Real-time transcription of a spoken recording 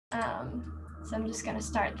So I'm just going to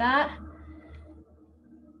start that.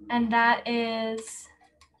 And that is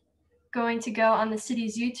going to go on the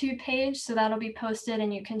city's YouTube page. So that'll be posted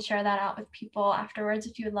and you can share that out with people afterwards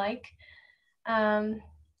if you would like. And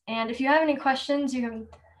if you have any questions, you can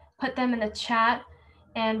put them in the chat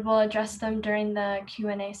and we'll address them during the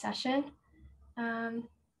Q&A session. And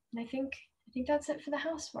I think that's it for the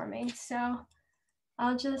housewarming. So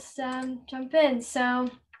I'll just jump in. So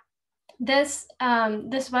this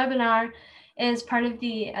webinar is part of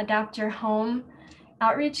the Adapt Your Home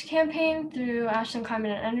outreach campaign through Ashland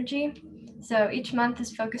Climate and Energy. So each month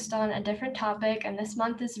is focused on a different topic, and this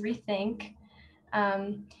month is Rethink,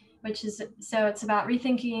 which is, so it's about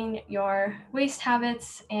rethinking your waste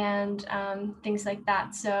habits and things like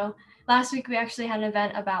that. So last week we actually had an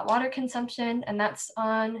event about water consumption, and that's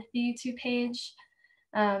on the YouTube page.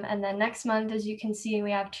 And then next month, as you can see,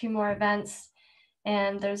 we have 2 more events,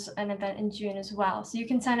 and there's an event in June as well. So you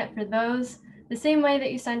can sign up for those the same way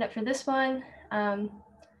that you signed up for this one.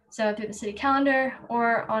 So through the city calendar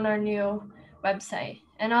or on our new website.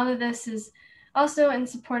 And all of this is also in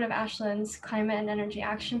support of Ashland's Climate and Energy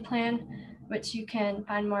Action Plan, which you can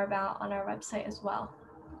find more about on our website as well.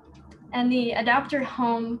 And the Adapt Your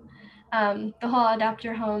Home, the whole Adapt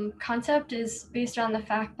Your Home concept is based on the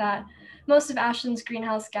fact that most of Ashland's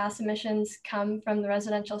greenhouse gas emissions come from the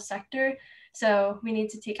residential sector. So we need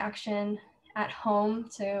to take action at home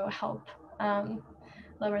to help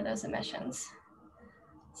lower those emissions.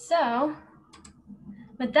 So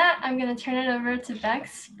with that, I'm going to turn it over to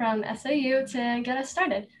Becs from SOU to get us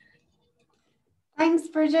started. Thanks,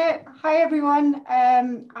 Bridget. Hi, everyone.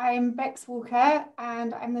 I'm Becs Walker,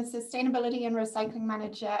 and I'm the Sustainability and Recycling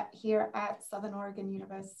Manager here at Southern Oregon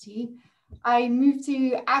University. I moved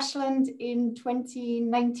to Ashland in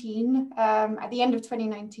 2019, at the end of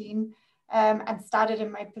 2019, and started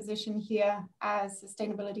in my position here as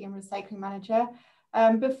Sustainability and Recycling Manager.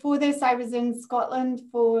 Before this, I was in Scotland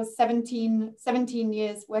for 17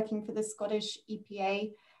 years working for the Scottish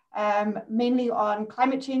EPA, mainly on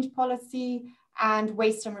climate change policy and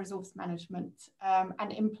waste and resource management,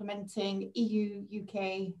 and implementing EU,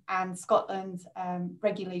 UK, and Scotland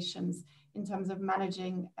regulations in terms of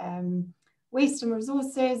managing waste and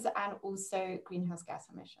resources and also greenhouse gas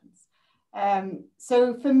emissions.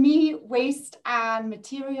 So for me, waste and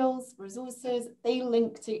materials, resources, they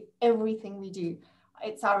link to everything we do.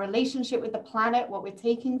 It's our relationship with the planet, what we're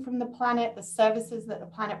taking from the planet, the services that the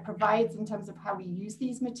planet provides in terms of how we use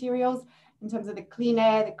these materials, in terms of the clean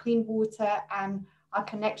air, the clean water, and our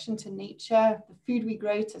connection to nature, the food we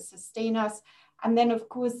grow to sustain us. And then, of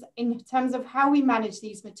course, in terms of how we manage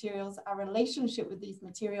these materials, our relationship with these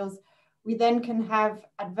materials, we then can have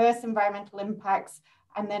adverse environmental impacts,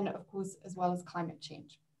 and then, of course, as well as climate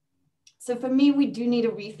change. So for me, we do need to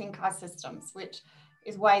rethink our systems, which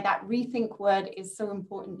is why that rethink word is so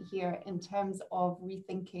important here in terms of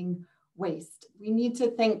rethinking waste. We need to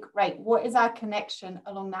think, right, what is our connection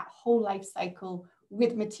along that whole life cycle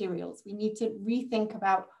with materials? We need to rethink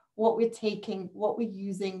about what we're taking, what we're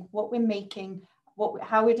using, what we're making,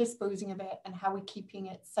 how we're disposing of it, and how we're keeping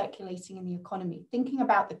it circulating in the economy. Thinking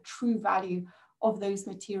about the true value of those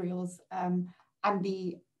materials and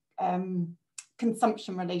the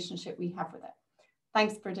consumption relationship we have with it.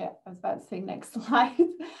 Thanks, Bridget. I was about to say next slide.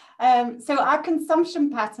 So our consumption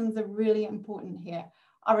patterns are really important here.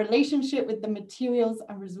 Our relationship with the materials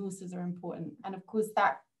and resources are important. And of course,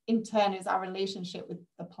 that in turn is our relationship with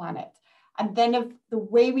the planet. And then of the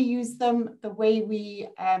way we use them, the way we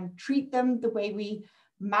treat them, the way we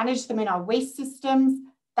manage them in our waste systems,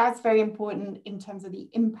 that's very important in terms of the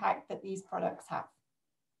impact that these products have.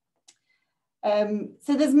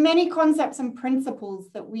 So there's many concepts and principles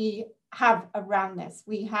that we have around this.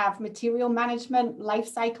 We have material management, life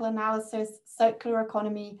cycle analysis, circular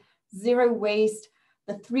economy, zero waste.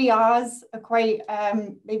 The 3 R's are quite,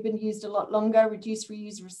 they've been used a lot longer: reduce,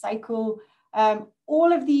 reuse, recycle.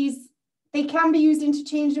 All of these, they can be used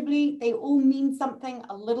interchangeably. They all mean something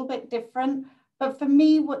a little bit different. But for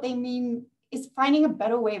me, what they mean is finding a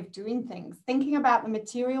better way of doing things, thinking about the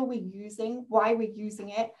material we're using, why we're using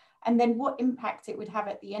it, and then what impact it would have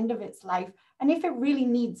at the end of its life, and if it really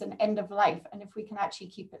needs an end of life, and if we can actually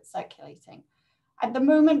keep it circulating. At the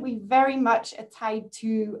moment, we very much are tied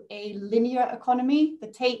to a linear economy, the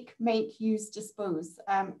take, make, use, dispose,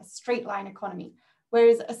 a straight line economy,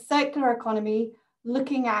 whereas a circular economy,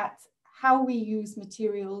 looking at how we use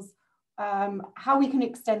materials, how we can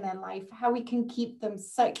extend their life, how we can keep them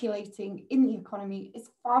circulating in the economy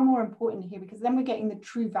is far more important here, because then we're getting the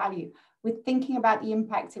true value. We're thinking about the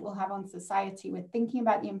impact it will have on society. We're thinking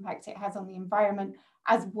about the impact it has on the environment,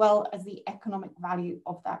 as well as the economic value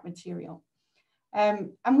of that material.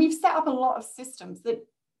 And we've set up a lot of systems that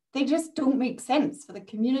they just don't make sense for the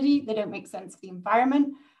community, they don't make sense for the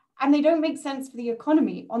environment, and they don't make sense for the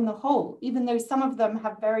economy on the whole, even though some of them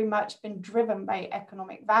have very much been driven by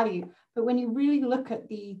economic value. But when you really look at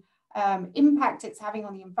the impact it's having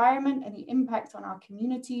on the environment and the impact on our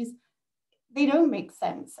communities, they don't make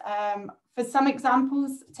sense. For some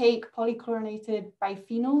examples, take polychlorinated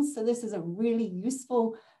biphenyls. So this is a really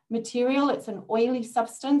useful material. It's an oily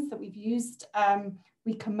substance that we've used.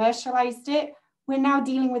 We commercialized it. We're now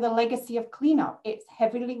dealing with a legacy of cleanup. It's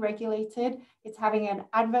heavily regulated. It's having an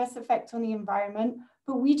adverse effect on the environment,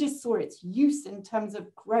 but we just saw its use in terms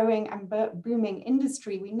of growing and booming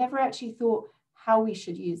industry. We never actually thought how we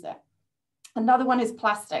should use it. Another one is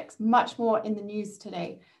plastics, much more in the news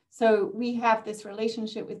today. So we have this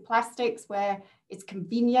relationship with plastics where it's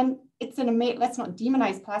convenient. It's let's not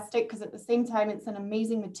demonize plastic, because at the same time, it's an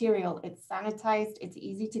amazing material. It's sanitized, it's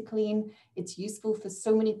easy to clean, it's useful for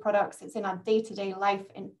so many products. It's in our day-to-day life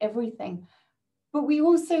and everything. But we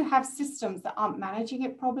also have systems that aren't managing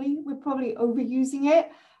it properly. We're probably overusing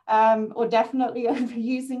it, or definitely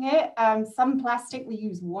overusing it. Some plastic we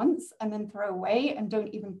use once and then throw away and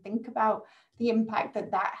don't even think about the impact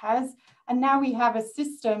that that has. And now we have a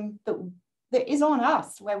system that is on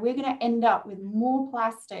us, where we're going to end up with more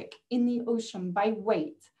plastic in the ocean by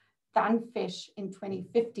weight than fish in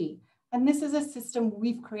 2050. And this is a system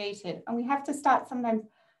we've created, and we have to start sometimes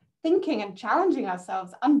thinking and challenging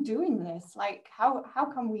ourselves, undoing this. Like, how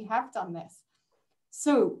come we have done this?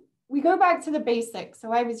 So we go back to the basics.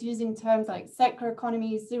 So I was using terms like circular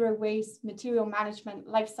economy, zero waste, material management,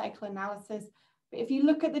 life cycle analysis. But if you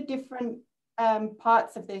look at the different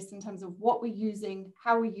parts of this in terms of what we're using,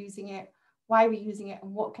 how we're using it, why we're using it,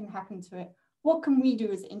 and what can happen to it, what can we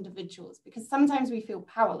do as individuals? Because sometimes we feel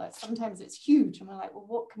powerless, sometimes it's huge, and we're like, well,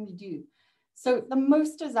 what can we do? So the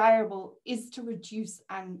most desirable is to reduce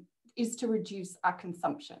our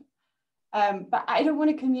consumption. But I don't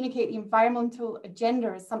want to communicate the environmental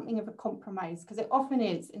agenda as something of a compromise, because it often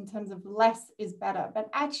is, in terms of less is better, but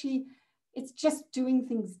actually it's just doing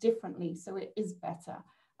things differently, so it is better.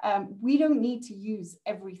 We don't need to use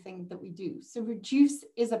everything that we do. So reduce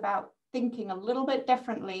is about thinking a little bit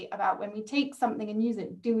differently about, when we take something and use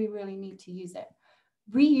it, do we really need to use it?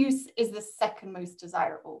 Reuse is the second most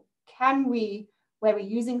desirable. Can we, where we're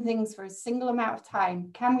using things for a single amount of time,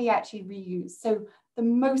 can we actually reuse? So the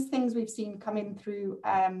most things we've seen coming through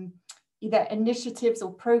either initiatives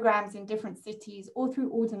or programs in different cities or through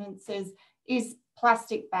ordinances is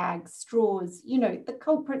plastic bags, straws, you know, the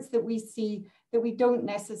culprits that we see that we don't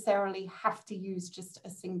necessarily have to use just a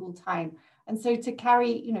single time. And so to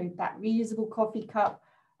carry, you know, that reusable coffee cup,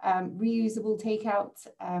 reusable takeout,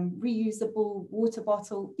 reusable water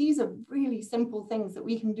bottle, these are really simple things that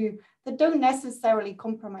we can do that don't necessarily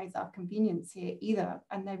compromise our convenience here either.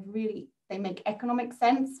 And they make economic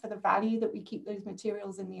sense for the value that we keep those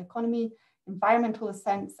materials in the economy, environmental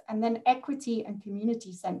sense, and then equity and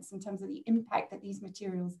community sense in terms of the impact that these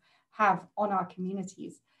materials have on our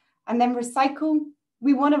communities. And then recycle,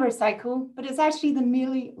 we want to recycle, but it's actually the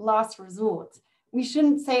merely last resort. We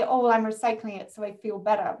shouldn't say, oh, well, I'm recycling it so I feel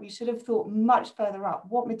better. We should have thought much further up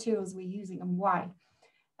what materials we're using and why.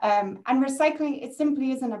 And recycling, it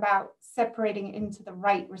simply isn't about separating it into the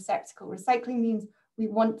right receptacle. Recycling means we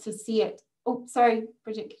want to see it. Oh, sorry,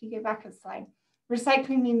 Bridget, can you go back a slide?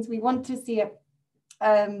 Recycling means we want to see it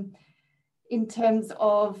in terms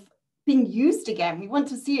of being used again. We want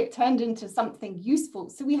to see it turned into something useful.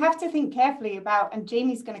 So we have to think carefully about, and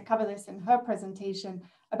Jamie's going to cover this in her presentation,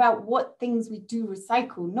 about what things we do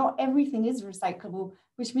recycle. Not everything is recyclable,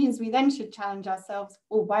 which means we then should challenge ourselves,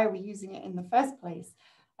 or why are we using it in the first place?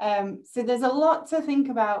 So there's a lot to think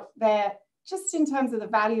about there, just in terms of the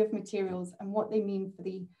value of materials and what they mean for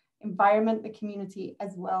the environment, the community,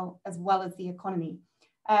 as well as the economy.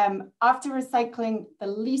 After recycling, the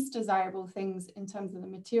least desirable things in terms of the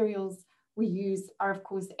materials we use are, of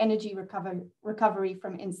course, energy recovery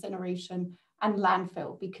from incineration and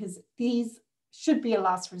landfill, because these should be a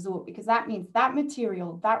last resort, because that means that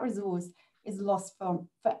material, that resource is lost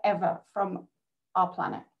forever from our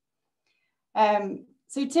planet.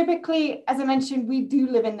 So typically, as I mentioned, we do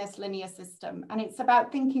live in this linear system, and it's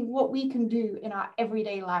about thinking what we can do in our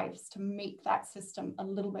everyday lives to make that system a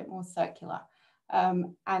little bit more circular.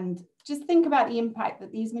 And just think about the impact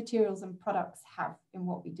that these materials and products have in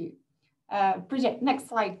what we do. Bridget, next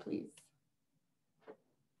slide, please.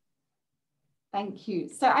 Thank you.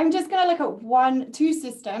 So I'm just going to look at two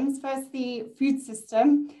systems. First, the food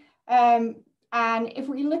system. And if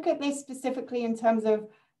we look at this specifically in terms of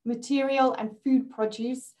material and food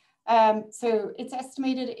produce, so it's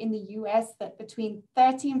estimated in the US that between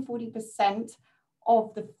 30 and 40%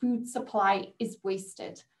 of the food supply is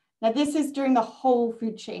wasted. Now, this is during the whole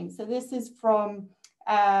food chain. So this is from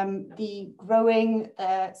the growing,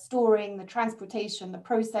 the storing, the transportation, the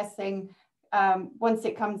processing, once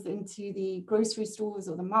it comes into the grocery stores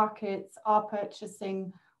or the markets, our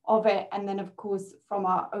purchasing of it, and then of course from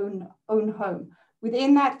our own home.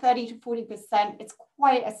 Within that 30 to 40%, it's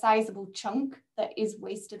quite a sizable chunk that is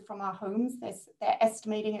wasted from our homes. They're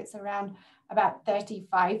estimating it's around about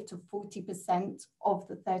 35 to 40% of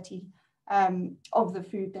the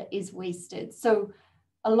food that is wasted. So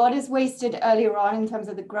a lot is wasted earlier on in terms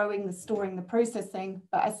of the growing, the storing, the processing,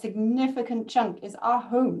 but a significant chunk is our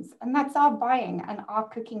homes, and that's our buying and our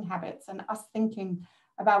cooking habits and us thinking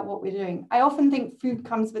about what we're doing. I often think food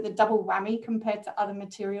comes with a double whammy compared to other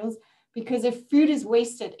materials, because if food is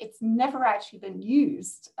wasted, it's never actually been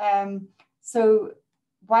used. So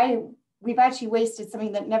why we've actually wasted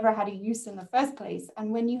something that never had a use in the first place.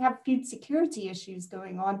 And when you have food security issues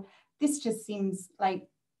going on, this just seems like,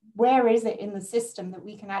 where is it in the system that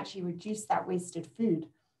we can actually reduce that wasted food?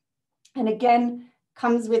 And again,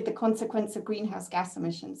 comes with the consequence of greenhouse gas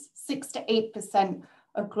emissions. 6 to 8%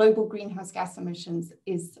 of global greenhouse gas emissions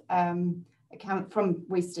is account from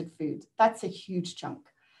wasted food. That's a huge chunk.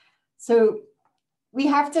 So we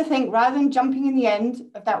have to think, rather than jumping in the end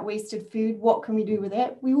of that wasted food, what can we do with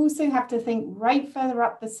it? We also have to think right further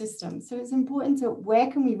up the system. So it's important to,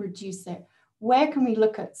 where can we reduce it? Where can we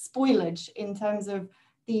look at spoilage in terms of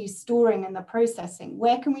the storing and the processing?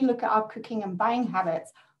 Where can we look at our cooking and buying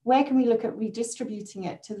habits? Where can we look at redistributing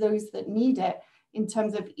it to those that need it in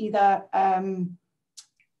terms of either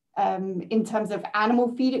in terms of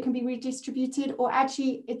animal feed, it can be redistributed, or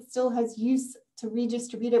actually it still has use to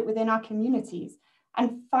redistribute it within our communities.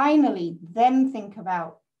 And finally, then think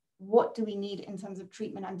about, what do we need in terms of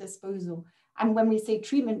treatment and disposal? And when we say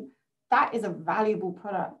treatment, that is a valuable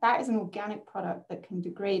product. That is an organic product that can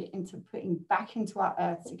degrade into putting back into our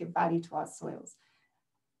earth to give value to our soils.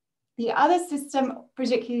 The other system,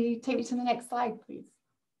 Bridget, can you take me to the next slide, please?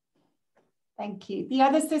 Thank you. The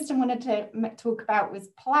other system I wanted to talk about was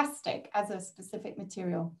plastic as a specific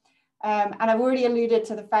material. And I've already alluded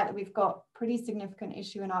to the fact that we've got pretty significant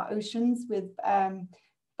issue in our oceans with,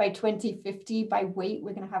 by 2050, by weight,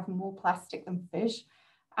 we're going to have more plastic than fish.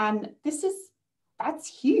 And that's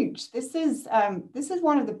huge. This is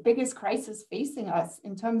one of the biggest crises facing us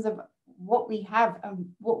in terms of what we have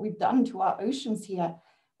and what we've done to our oceans here.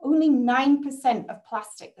 Only 9% of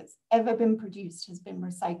plastic that's ever been produced has been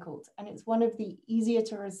recycled. And it's one of the easier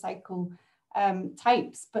to recycle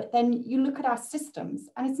types. But then you look at our systems,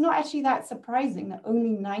 and it's not actually that surprising that only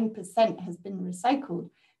 9% has been recycled,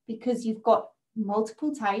 because you've got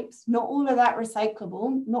multiple types, not all of that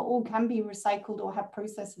recyclable, not all can be recycled or have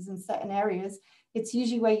processes in certain areas. It's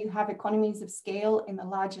usually where you have economies of scale in the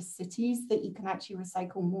largest cities that you can actually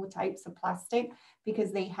recycle more types of plastic,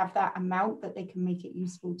 because they have that amount that they can make it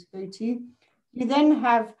useful to go to. You then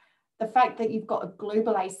have the fact that you've got a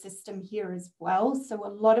globalized system here as well. So a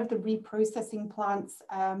lot of the reprocessing plants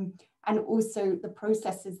and also the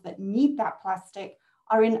processes that need that plastic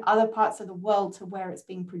are in other parts of the world to where it's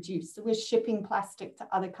being produced. So we're shipping plastic to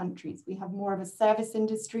other countries. We have more of a service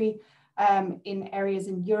industry in areas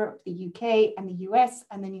in Europe, the UK and the US,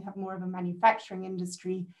 and then you have more of a manufacturing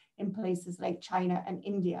industry in places like China and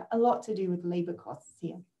India, a lot to do with labor costs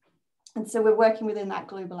here. And so we're working within that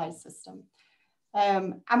globalized system.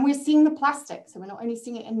 And we're seeing the plastic. So we're not only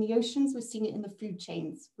seeing it in the oceans, we're seeing it in the food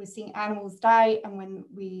chains. We're seeing animals die, and when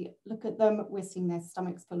we look at them, we're seeing their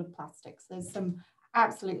stomachs full of plastics. There's some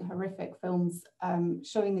absolute horrific films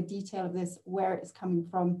showing the detail of this, where it's coming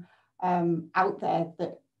from out there,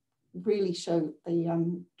 that really show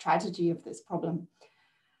the tragedy of this problem.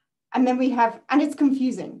 And then we have, and it's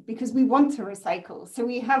confusing because we want to recycle. So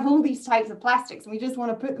we have all these types of plastics and we just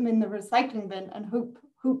want to put them in the recycling bin and hope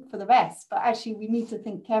for the best. But actually we need to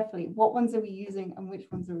think carefully, what ones are we using and which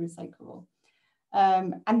ones are recyclable?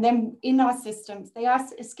 And then in our systems, they are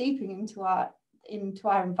escaping into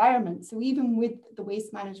our environment. So even with the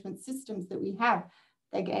waste management systems that we have,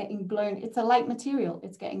 they're getting blown. It's a light material.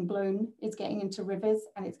 It's getting blown. It's getting into rivers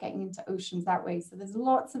and it's getting into oceans that way. So there's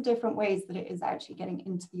lots of different ways that it is actually getting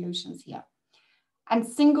into the oceans here. And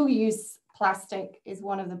single-use plastic is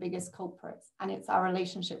one of the biggest culprits, and it's our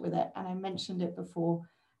relationship with it. And I mentioned it before.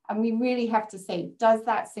 And we really have to say, does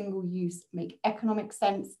that single use make economic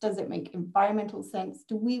sense? Does it make environmental sense?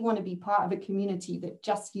 Do we want to be part of a community that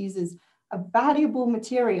just uses a valuable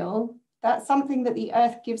material, that's something that the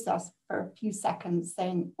earth gives us for a few seconds,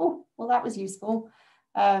 saying, oh, well, that was useful.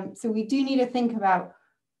 So we do need to think about,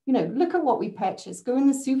 you know, look at what we purchase, go in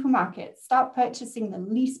the supermarket, start purchasing the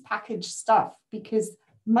least packaged stuff, because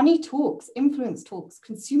Money talks, influence talks,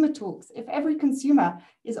 consumer talks. If every consumer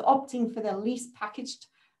is opting for the least packaged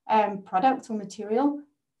product or material,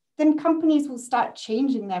 then companies will start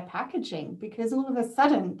changing their packaging, because all of a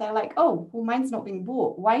sudden they're like, oh, well, mine's not being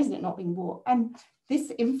bought. Why is it not being bought? And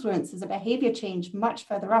this influences a behavior change much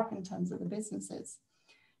further up in terms of the businesses.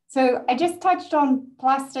 So I just touched on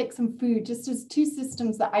plastics and food, just as two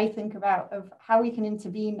systems that I think about of how we can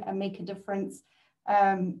intervene and make a difference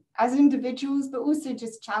as individuals, but also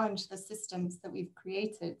just challenge the systems that we've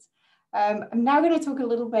created. I'm now going to talk a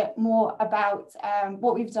little bit more about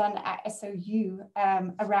what we've done at SOU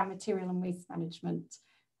around material and waste management.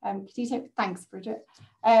 Thanks, Bridget.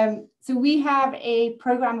 So we have a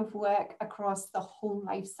program of work across the whole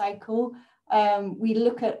life cycle. We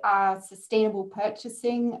look at our sustainable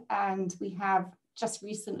purchasing, and we have just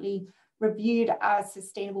recently reviewed our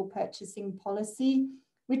sustainable purchasing policy,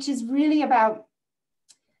 which is really about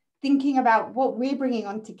thinking about what we're bringing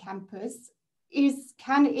onto campus.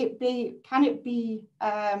 Can it be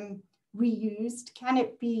reused? Can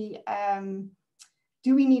it be,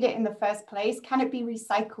 do we need it in the first place? Can it be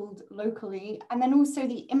recycled locally? And then also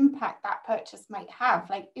the impact that purchase might have.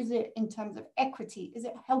 Like, is it in terms of equity? Is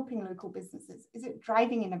it helping local businesses? Is it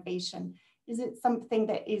driving innovation? Is it something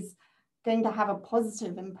that is going to have a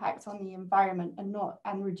positive impact on the environment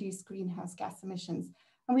and reduce greenhouse gas emissions?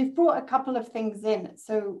 And we've brought a couple of things in.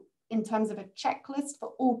 So in terms of a checklist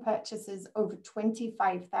for all purchases over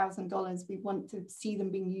 $25,000, we want to see them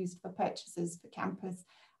being used for purchases for campus,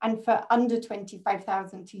 and for under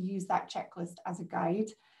 $25,000 to use that checklist as a guide.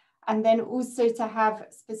 And then also to have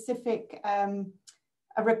specific,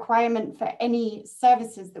 a requirement for any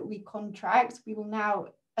services that we contract. We will now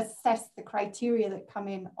assess the criteria that come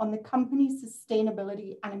in on the company's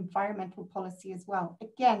sustainability and environmental policy as well.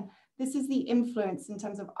 Again, this is the influence in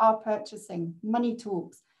terms of our purchasing, money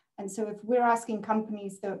talks. And so if we're asking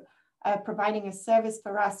companies that are providing a service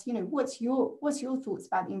for us, you know, what's your thoughts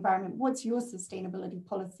about the environment? What's your sustainability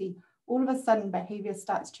policy? All of a sudden, behavior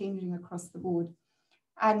starts changing across the board.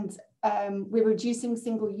 And we're reducing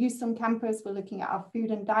single use on campus. We're looking at our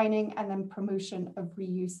food and dining, and then promotion of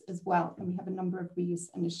reuse as well. And we have a number of reuse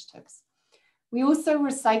initiatives. We also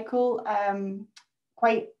recycle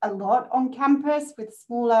quite a lot on campus with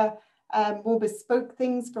smaller, more bespoke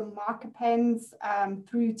things, from marker pens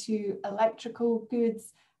through to electrical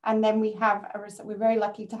goods. And then we have, we're very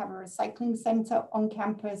lucky to have a recycling center on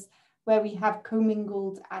campus where we have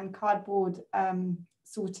commingled and cardboard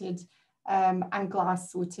sorted and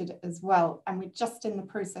glass sorted as well. And we're just in the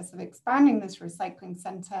process of expanding this recycling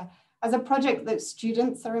center as a project that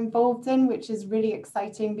students are involved in, which is really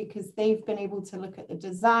exciting because they've been able to look at the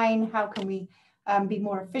design. How can we be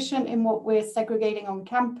more efficient in what we're segregating on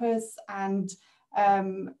campus? And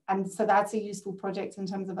so that's a useful project in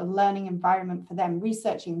terms of a learning environment for them,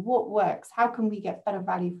 researching what works, how can we get better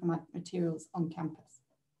value from our materials on campus.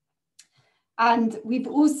 And we've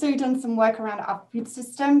also done some work around our food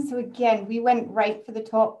system. So again, we went right for the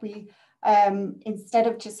top. We, instead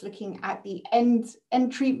of just looking at the end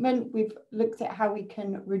treatment, we've looked at how we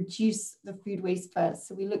can reduce the food waste first.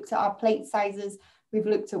 So we looked at our plate sizes, we've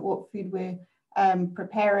looked at what food we're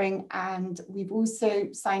preparing, and we've also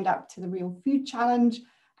signed up to the Real Food Challenge.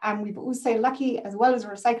 And we've also, lucky, as well as a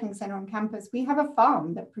recycling center on campus, we have a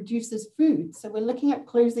farm that produces food. So we're looking at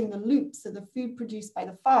closing the loop. So the food produced by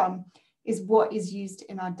the farm is what is used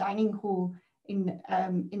in our dining hall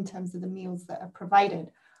in terms of the meals that are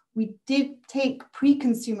provided. We did take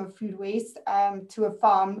pre-consumer food waste to a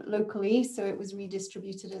farm locally, so it was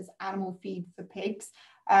redistributed as animal feed for pigs.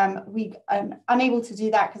 We are unable to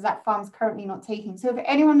do that because that farm's currently not taking. So if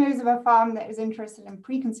anyone knows of a farm that is interested in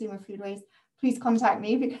pre-consumer food waste, please contact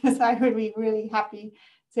me, because I would be really happy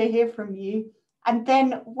to hear from you. And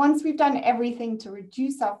then once we've done everything to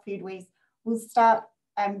reduce our food waste, we'll start.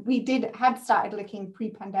 We had started looking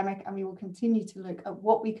pre-pandemic, and we will continue to look at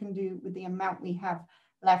what we can do with the amount we have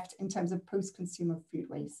left in terms of post-consumer food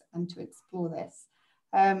waste, and to explore this.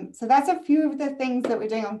 So that's a few of the things that we're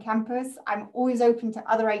doing on campus. I'm always open to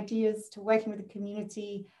other ideas, to working with the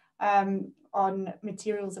community on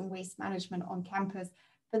materials and waste management on campus.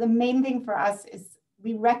 But the main thing for us is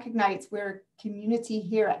we recognize we're a community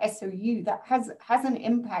here at SOU that has an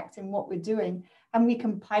impact in what we're doing. And we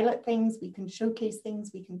can pilot things, we can showcase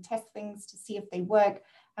things, we can test things to see if they work,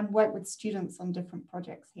 and work with students on different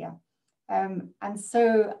projects here. And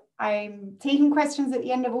so I'm taking questions at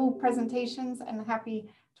the end of all presentations, and happy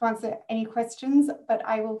to answer any questions, but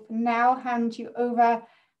I will for now hand you over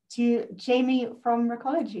to Jamie from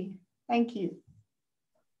Recology. Thank you.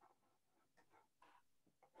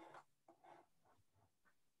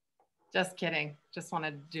 Just kidding. just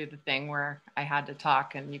wanted to do the thing where I had to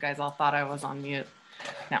talk and you guys all thought I was on mute.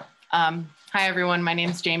 No. Hi, everyone. My name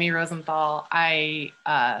is Jamie Rosenthal.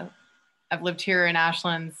 I've lived here in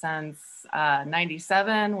Ashland since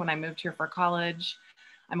 97 when I moved here for college.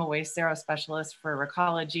 I'm a waste zero specialist for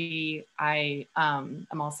Recology. I am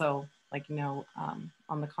also, like, on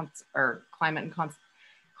the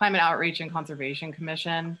Climate Outreach and Conservation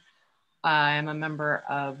Commission. I'm a member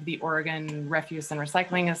of the Oregon Refuse and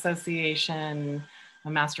Recycling Association,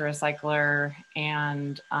 a master recycler,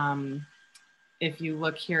 and if you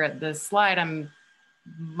look here at this slide,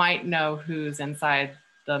 might know who's inside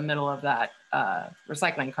the middle of that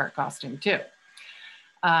recycling cart costume too.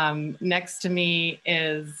 Next to me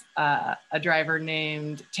is a driver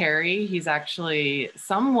named Terry. He's actually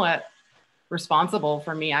somewhat responsible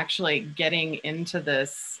for me actually getting into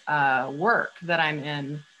this work that I'm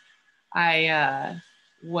in. I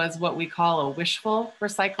was what we call a wishful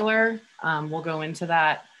recycler. We'll go into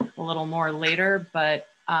that a little more later, but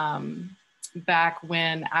back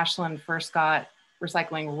when Ashland first got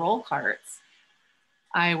recycling roll carts,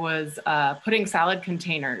 I was putting salad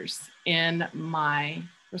containers in my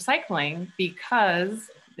recycling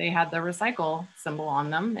because they had the recycle symbol on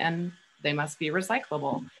them and they must be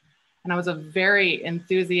recyclable. And I was a very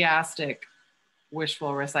enthusiastic wishful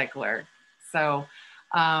recycler. So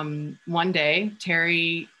one day,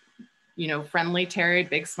 Terry, friendly Terry,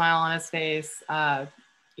 big smile on his face,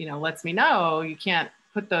 lets me know you can't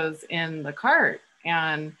put those in the cart.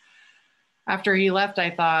 And after he left, I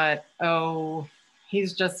thought, oh,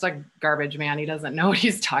 he's just a garbage man. He doesn't know what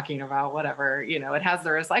he's talking about, whatever, it has the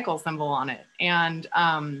recycle symbol on it. And,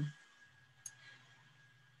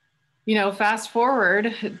 fast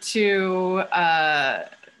forward to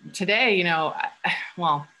today,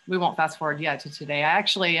 well, we won't fast forward yet to today. I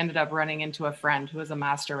actually ended up running into a friend who was a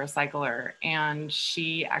master recycler, and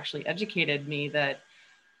she actually educated me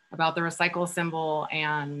about the recycle symbol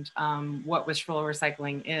and what wishful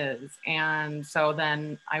recycling is. And so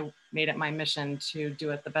then I made it my mission to do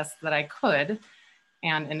it the best that I could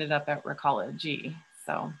and ended up at Recology.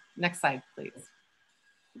 So next slide, please.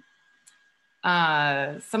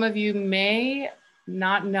 Some of you may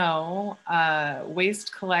not know,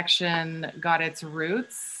 waste collection got its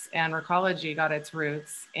roots and Recology got its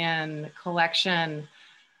roots in collection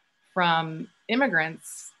from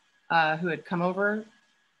immigrants who had come over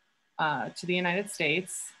to the United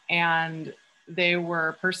States, and they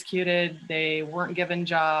were persecuted, they weren't given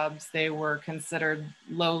jobs, they were considered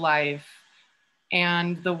low life.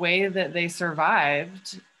 And the way that they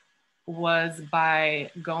survived was by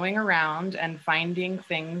going around and finding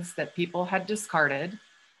things that people had discarded,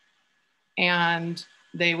 and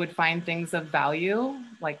they would find things of value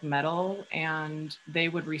like metal, and they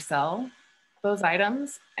would resell those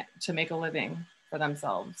items to make a living for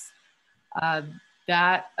themselves.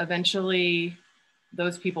 That eventually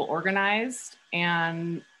those people organized,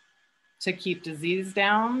 and to keep disease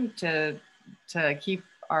down, to keep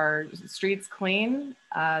our streets clean,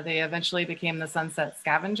 they eventually became the Sunset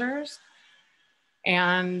Scavengers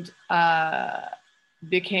and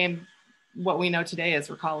became what we know today as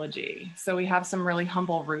Recology. So we have some really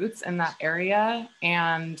humble roots in that area.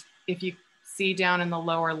 And if you see down in the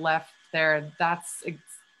lower left there, that's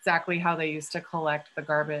exactly how they used to collect the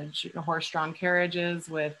garbage, horse-drawn carriages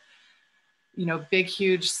with, big,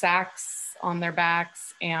 huge sacks on their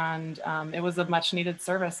backs. And it was a much needed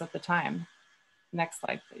service at the time. Next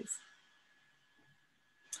slide, please.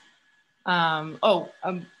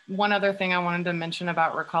 One other thing I wanted to mention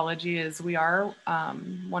about Recology is we are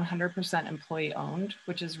 100% employee owned,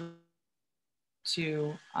 which is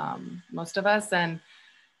to most of us. And,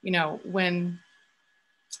 when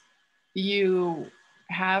you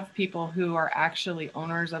have people who are actually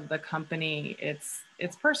owners of the company, it's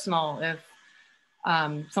personal if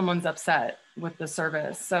someone's upset with the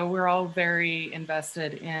service. So we're all very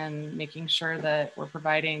invested in making sure that we're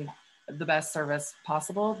providing the best service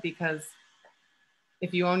possible, because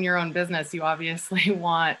if you own your own business, you obviously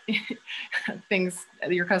want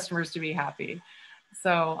your customers to be happy.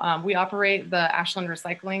 So we operate the Ashland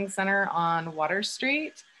Recycling Center on Water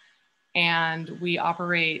Street, and we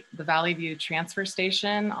operate the Valley View Transfer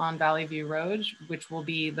Station on Valley View Road, which will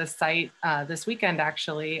be the site this weekend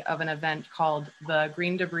actually of an event called the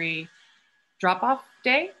Green Debris Drop-Off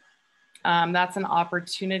Day. That's an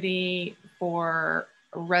opportunity for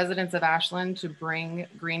residents of Ashland to bring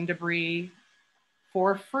green debris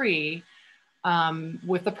for free,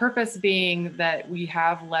 with the purpose being that we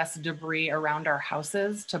have less debris around our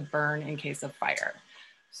houses to burn in case of fire.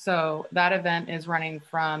 So that event is running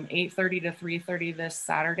from 8:30 to 3:30 this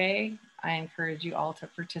Saturday. I encourage you all to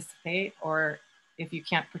participate, or if you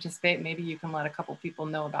can't participate, maybe you can let a couple people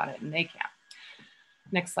know about it and they can.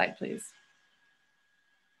 Next slide, please.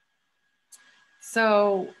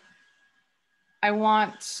 So I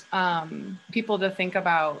want people to think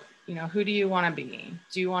about, you know, who do you want to be?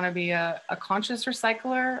 Do you want to be a conscious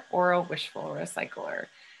recycler or a wishful recycler?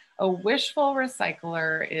 A wishful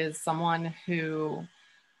recycler is someone who,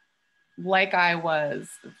 like I was,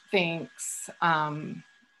 thinks,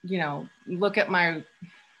 you know, look at my,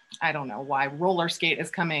 I don't know why roller skate is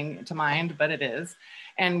coming to mind, but it is.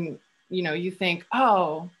 And, you know, you think,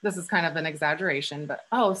 oh, this is kind of an exaggeration, but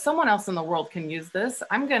oh, someone else in the world can use this.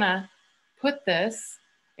 I'm gonna put this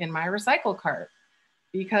in my recycle cart,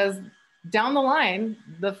 because down the line,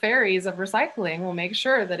 the fairies of recycling will make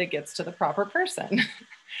sure that it gets to the proper person.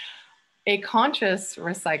 A conscious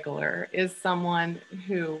recycler is someone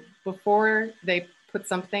who, before they put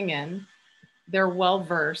something in, they're well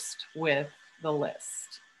versed with the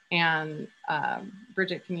list. And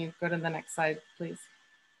Bridget, can you go to the next slide, please?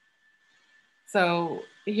 So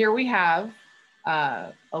here we have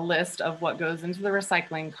a list of what goes into the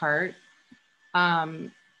recycling cart.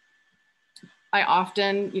 I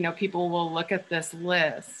often, you know, people will look at this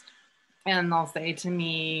list and they'll say to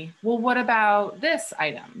me, well, what about this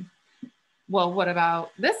item? Well, what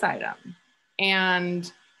about this item? And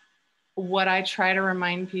what I try to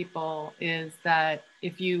remind people is that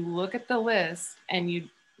if you look at the list and you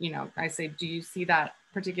know, I say, do you see that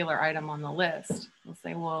particular item on the list? They'll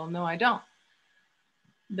say, well, no, I don't.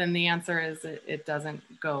 Then the answer is it doesn't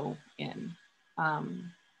go in.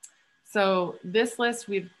 So this list,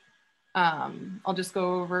 I'll just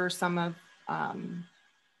go over some of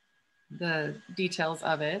the details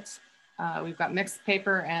of it. We've got mixed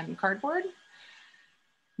paper and cardboard,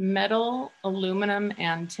 metal, aluminum,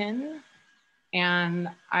 and tin. And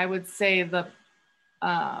I would say the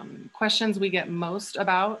questions we get most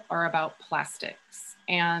about are about plastics.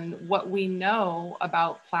 And what we know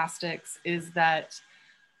about plastics is that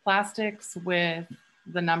plastics with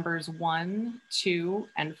the numbers 1, 2,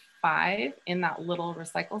 and 5 in that little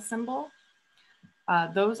recycle symbol,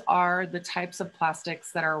 those are the types of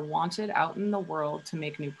plastics that are wanted out in the world to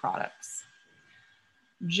make new products.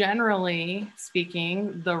 Generally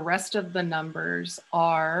speaking, the rest of the numbers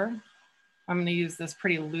are, I'm going to use this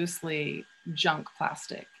pretty loosely, junk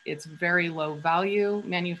plastic. It's very low value.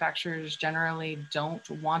 Manufacturers generally don't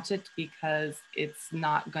want it because it's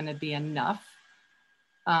not going to be enough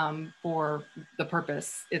for the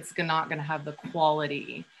purpose. It's not going to have the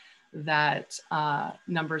quality that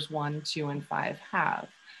numbers 1, 2, and 5 have.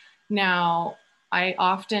 Now, I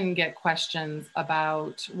often get questions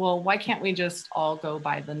about, well, why can't we just all go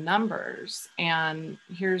by the numbers? And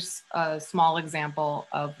here's a small example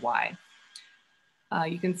of why.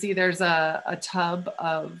 You can see there's a tub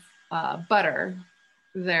of butter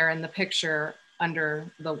there in the picture under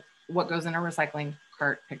the what goes in a recycling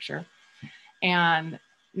cart picture. And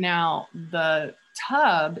now the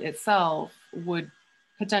tub itself would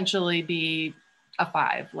potentially be a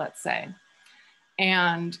 5, let's say.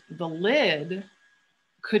 And the lid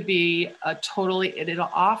could be a totally, it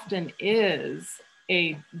often is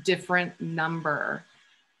a different number,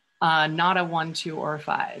 not a 1, 2, or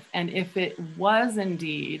 5. And if it was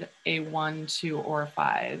indeed a 1, 2, or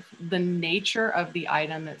 5, the nature of the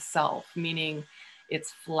item itself, meaning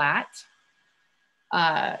it's flat.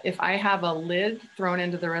 If I have a lid thrown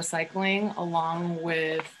into the recycling along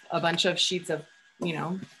with a bunch of sheets of, you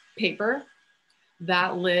know, paper,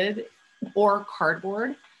 that lid, or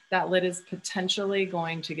cardboard, that lid is potentially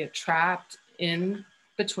going to get trapped in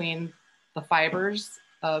between the fibers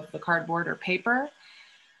of the cardboard or paper.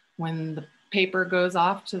 When the paper goes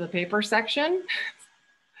off to the paper section,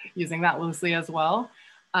 using that loosely as well,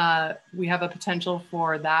 we have a potential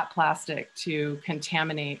for that plastic to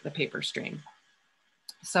contaminate the paper stream.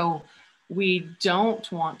 So we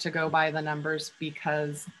don't want to go by the numbers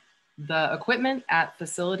because the equipment at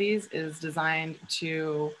facilities is designed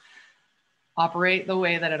to operate the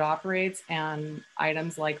way that it operates, and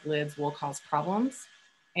items like lids will cause problems.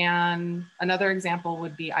 And another example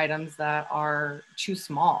would be items that are too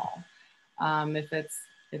small. If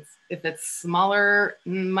it's smaller,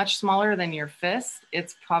 much smaller than your fist,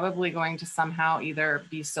 it's probably going to somehow either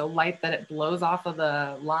be so light that it blows off of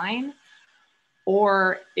the line,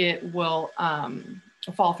 or it will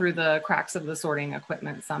fall through the cracks of the sorting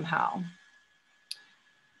equipment somehow.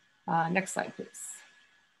 Next slide, please.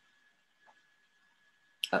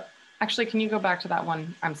 Actually, can you go back to that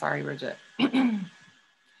one? I'm sorry, Bridget.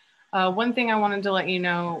 One thing I wanted to let you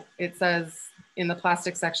know, it says in the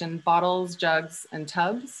plastic section, bottles, jugs, and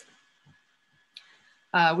tubs.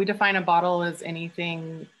 We define a bottle as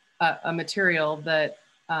anything, a material that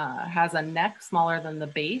has a neck smaller than the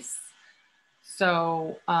base.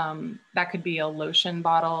 So that could be a lotion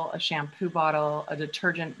bottle, a shampoo bottle, a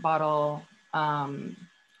detergent bottle.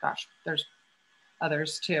 Gosh, there's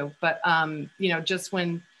others too. But, you know, just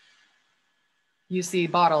when you see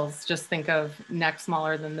bottles, just think of neck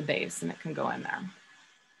smaller than the base and it can go in there.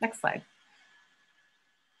 Next slide.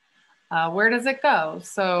 Where does it go?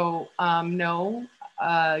 So no,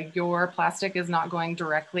 your plastic is not going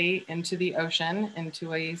directly into the ocean,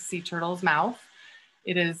 into a sea turtle's mouth.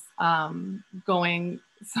 It is going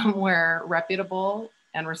somewhere reputable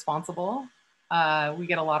and responsible. We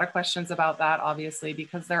get a lot of questions about that, obviously,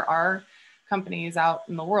 because there are companies out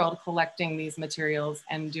in the world collecting these materials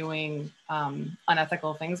and doing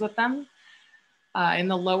unethical things with them. In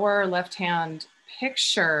the lower left-hand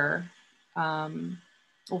picture,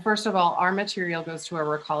 well, first of all, our material goes to a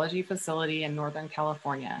Recology facility in Northern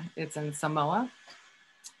California. It's in Samoa.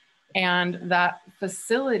 And that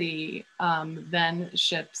facility then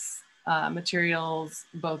ships materials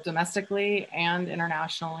both domestically and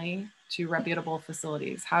internationally to reputable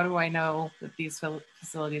facilities. How do I know that these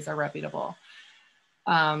facilities are reputable?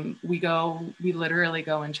 We literally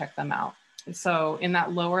go and check them out. So in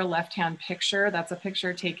that lower left-hand picture, that's a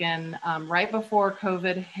picture taken right before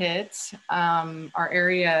COVID hit our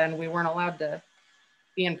area and we weren't allowed to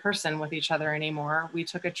be in person with each other anymore. We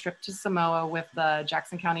took a trip to Samoa with the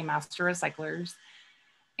Jackson County Master Recyclers.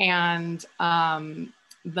 And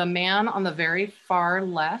the man on the very far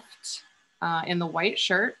left in the white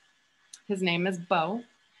shirt, his name is Bo.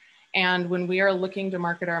 And when we are looking to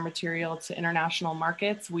market our material to international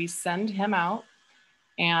markets, we send him out.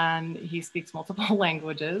 And he speaks multiple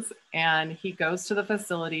languages and he goes to the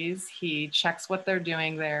facilities, he checks what they're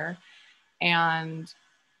doing there, and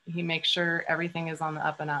he makes sure everything is on the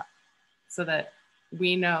up and up so that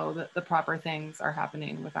we know that the proper things are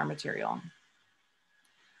happening with our material.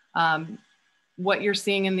 What you're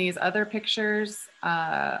seeing in these other pictures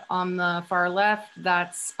on the far left,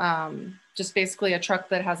 that's just basically a truck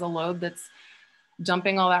that has a load that's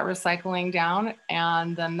dumping all that recycling down,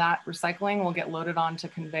 and then that recycling will get loaded onto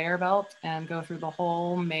conveyor belt and go through the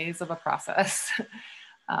whole maze of a process.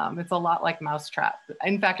 It's a lot like Mousetrap.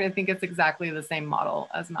 In fact, I think it's exactly the same model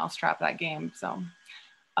as Mousetrap, that game. So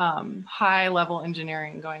high level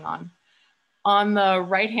engineering going on. On the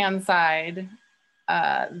right-hand side,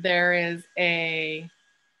 there is a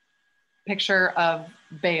picture of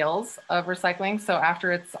bales of recycling. So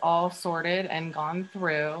after it's all sorted and gone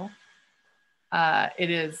through, it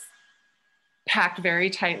is packed very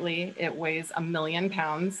tightly. It weighs 1,000,000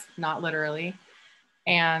 pounds, not literally.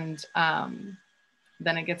 And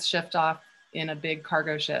then it gets shipped off in a big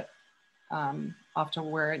cargo ship off to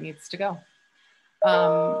where it needs to go.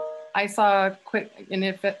 I saw quick, and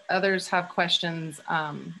if others have questions,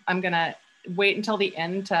 I'm gonna wait until the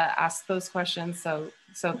end to ask those questions so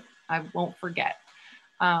I won't forget.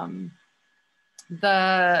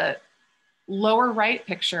 The lower right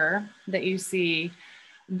picture that you see,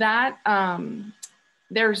 that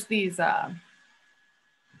there's these, the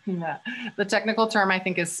technical term I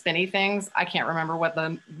think is spinny things. I can't remember what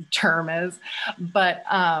the term is, but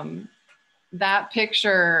that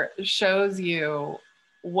picture shows you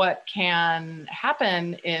what can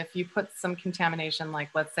happen if you put some contamination, like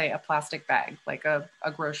let's say a plastic bag, like a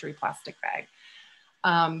grocery plastic bag.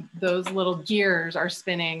 Those little gears are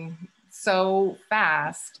spinning so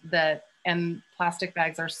fast that, and plastic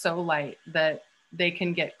bags are so light that they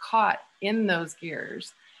can get caught in those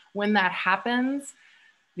gears. When that happens,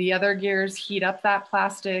 the other gears heat up that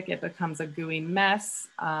plastic, it becomes a gooey mess.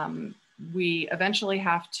 We eventually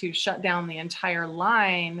have to shut down the entire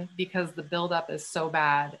line because the buildup is so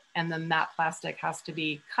bad, and then that plastic has to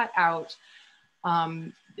be cut out.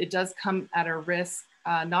 It does come at a risk,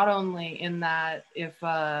 not only in that if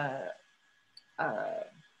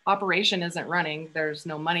operation isn't running, there's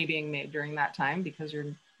no money being made during that time because you're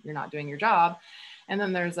not doing your job. And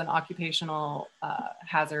then there's an occupational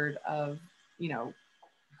hazard of,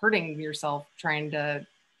 hurting yourself trying to,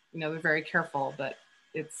 they're very careful, but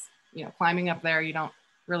it's, climbing up there, you don't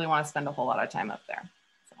really want to spend a whole lot of time up there.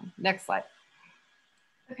 So next slide.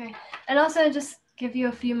 Okay. And also just give you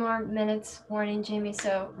a few more minutes warning, Jamie.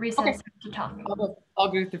 So Risa Okay. has to talk. I'll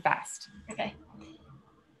go through fast. Okay.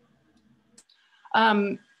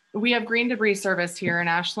 We have green debris service here in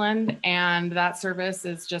Ashland, and that service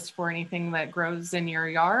is just for anything that grows in your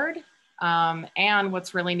yard. And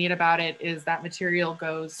what's really neat about it is that material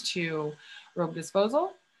goes to rogue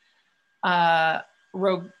disposal.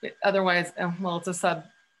 Otherwise, well, it's a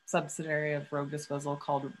subsidiary of rogue disposal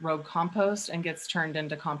called rogue compost, and gets turned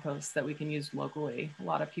into compost that we can use locally. A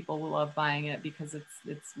lot of people love buying it because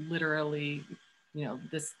it's literally you know,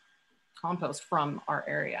 this compost from our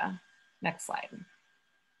area. Next slide.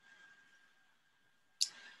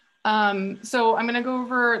 So I'm going to go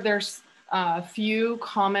over, there's a few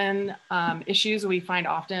common issues we find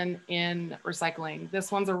often in recycling.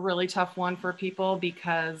 This one's a really tough one for people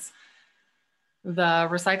because the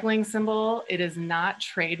recycling symbol, it is not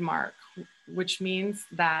trademark, which means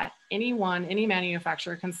that anyone, any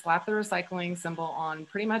manufacturer can slap the recycling symbol on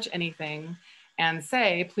pretty much anything and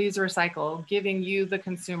say, please recycle, giving you, the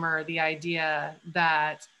consumer, the idea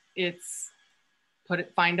that it's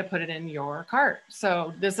fine to put it in your cart.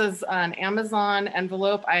 So this is an Amazon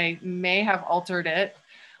envelope. I may have altered it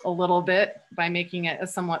a little bit by making it a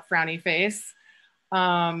somewhat frowny face.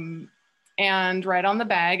 And right on the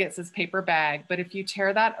bag, it says paper bag. But if you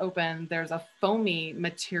tear that open, there's a foamy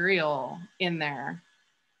material in there.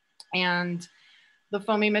 And the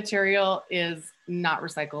foamy material is not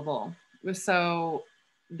recyclable. So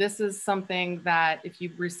this is something that if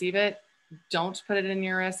you receive it, don't put it in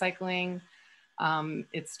your recycling.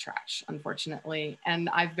 It's trash, unfortunately. And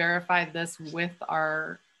I've verified this with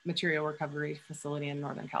our material recovery facility in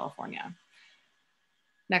Northern California.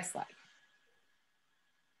 Next slide.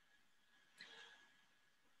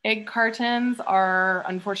 Egg cartons are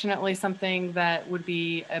unfortunately something that would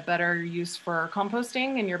be a better use for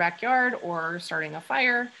composting in your backyard or starting a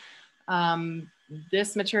fire.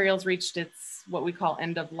 This material's reached its what we call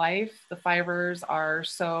end of life. The fibers are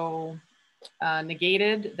so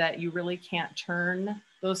negated that you really can't turn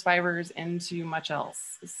those fibers into much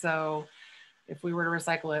else. So if we were to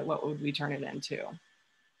recycle it, what would we turn it into?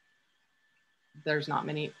 There's not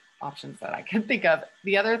many options that I can think of.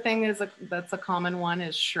 The other thing is that's a common one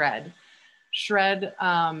is shred. Shred,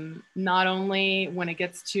 not only when it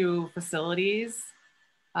gets to facilities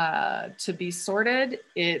to be sorted,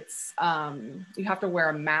 it's you have to wear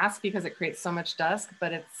a mask because it creates so much dust,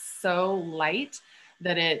 but it's so light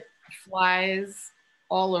that it flies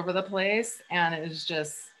all over the place, and it is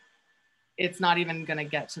just, it's not even going to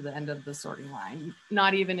get to the end of the sorting line.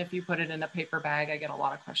 Not even if you put it in a paper bag. I get a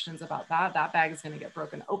lot of questions about that. That bag is going to get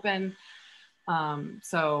broken open.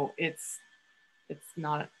 So it's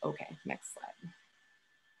not okay. Next slide.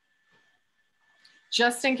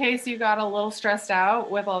 Just in case you got a little stressed out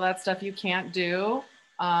with all that stuff you can't do,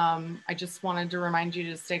 I just wanted to remind you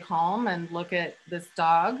to stay calm and look at this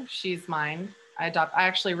dog. She's mine. I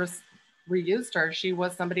actually reused her. She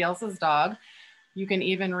was somebody else's dog. You can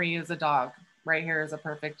even reuse a dog. Right here is a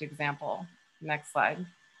perfect example. Next slide.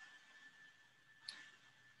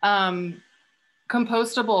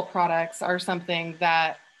 Compostable products are something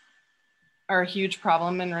that are a huge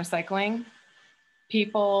problem in recycling.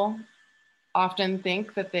 People often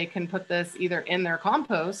think that they can put this either in their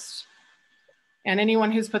compost, and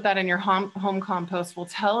anyone who's put that in your home compost will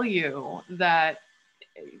tell you that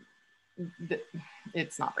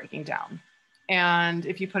it's not breaking down. And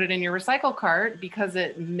if you put it in your recycle cart, because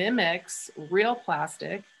it mimics real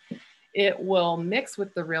plastic, it will mix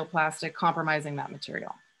with the real plastic, compromising that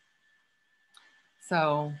material.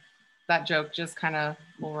 So that joke just kind of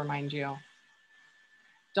will remind you,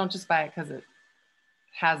 don't just buy it because it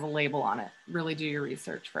has a label on it. Really do your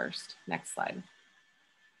research first. Next slide.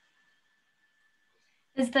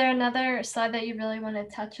 Is there another slide that you really want to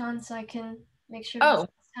touch on so I can make sure this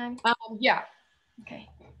time? Yeah. Okay.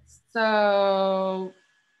 So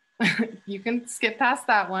you can skip past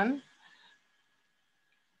that one.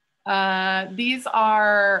 These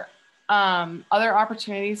are other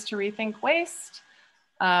opportunities to rethink waste.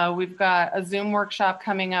 We've got a Zoom workshop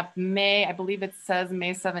coming up May, I believe it says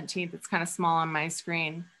May 17th. It's kind of small on my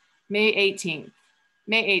screen. May 18th.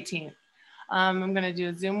 May 18th. I'm going to do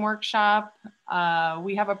a Zoom workshop.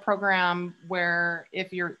 We have a program where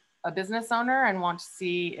if you're a business owner and want to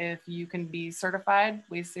see if you can be certified,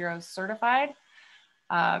 Waste Zero certified,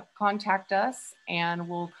 contact us and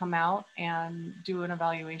we'll come out and do an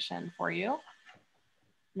evaluation for you.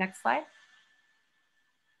 Next slide.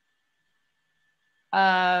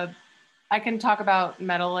 I can talk about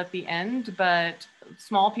metal at the end, but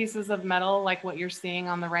small pieces of metal like what you're seeing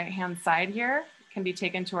on the right-hand side here can be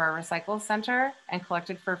taken to our recycle center and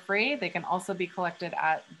collected for free. They can also be collected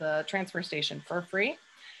at the transfer station for free.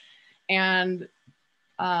 And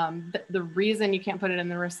the reason you can't put it in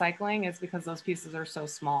the recycling is because those pieces are so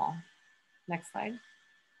small. Next slide.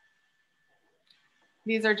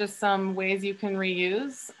 These are just some ways you can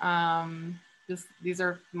reuse. These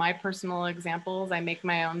are my personal examples. I make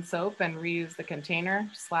my own soap and reuse the container,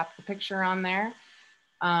 slap the picture on there.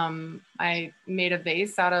 I made a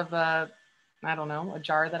vase out of I don't know, a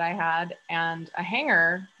jar that I had, and a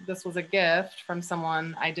hanger. This was a gift from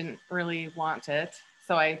someone. I didn't really want it,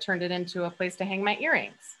 so I turned it into a place to hang my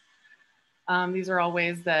earrings. These are all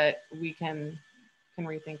ways that we can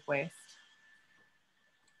rethink waste.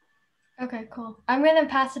 Okay, cool. I'm going to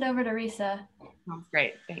pass it over to Risa. Sounds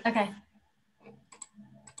great. Thanks. Okay.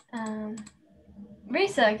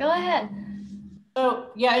 Risa, go ahead. So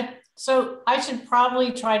yeah, so I should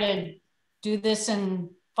probably try to do this in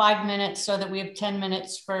 5 minutes so that we have 10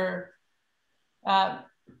 minutes for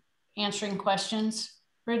answering questions.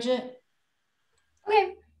 Bridget?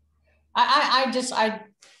 Okay.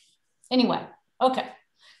 Anyway, okay.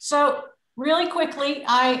 So really quickly,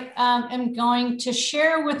 I am going to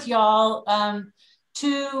share with y'all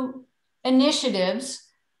 2 initiatives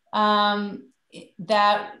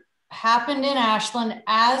that happened in Ashland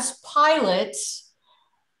as pilots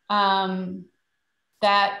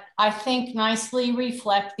that I think nicely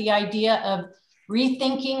reflect the idea of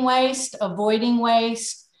rethinking waste, avoiding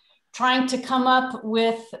waste, trying to come up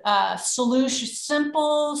with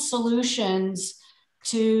simple solutions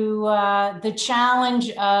to the challenge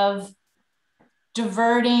of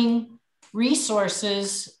diverting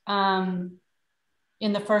resources in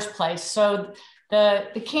the first place. So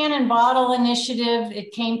the can and bottle initiative,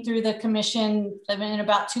 it came through the commission in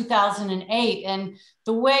about 2008. And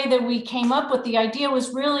the way that we came up with the idea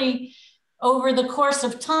was really over the course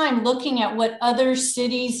of time, looking at what other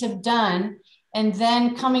cities have done and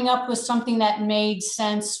then coming up with something that made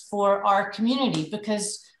sense for our community,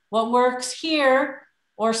 because what works here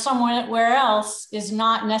or somewhere else is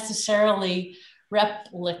not necessarily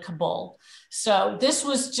replicable. So this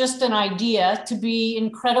was just an idea to be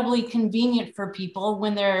incredibly convenient for people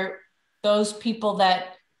when they're those people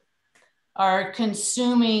that are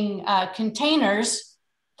consuming containers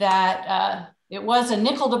that it was a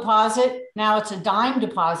nickel deposit, now it's a dime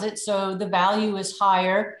deposit, so the value is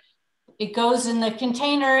higher. It goes in the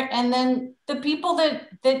container, and then the people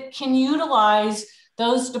that can utilize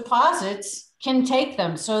those deposits can take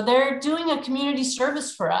them. So they're doing a community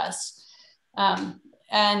service for us.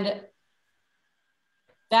 And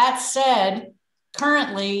that said,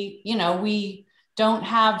 currently, you know, we don't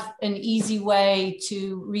have an easy way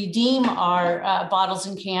to redeem our bottles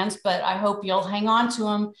and cans, but I hope you'll hang on to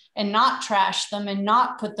them and not trash them and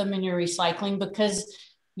not put them in your recycling, because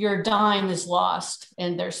your dime is lost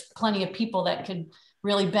and there's plenty of people that could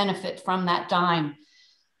really benefit from that dime.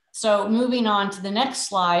 So moving on to the next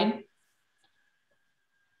slide.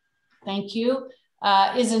 Thank you.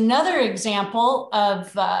 Is another example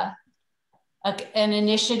of an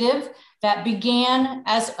initiative that began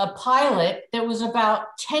as a pilot that was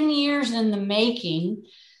about 10 years in the making,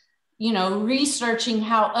 you know, researching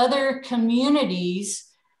how other communities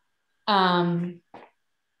came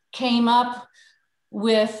up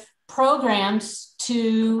with programs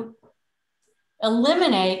to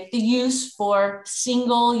eliminate the use for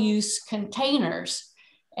single-use containers.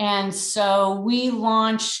 And so we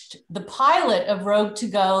launched the pilot of Road to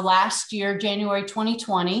Go last year, January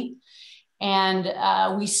 2020.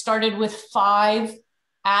 And we started with 5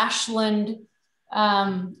 Ashland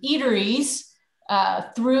eateries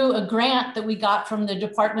through a grant that we got from the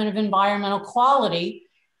Department of Environmental Quality.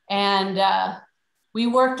 And we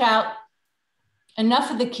worked out enough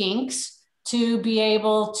of the kinks to be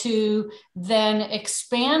able to then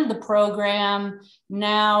expand the program.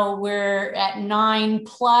 Now we're at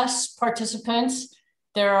 9+ participants.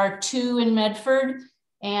 There are 2 in Medford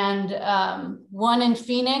and 1 in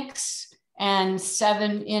Phoenix and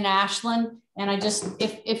 7 in Ashland. And I just,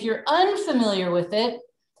 if you're unfamiliar with it,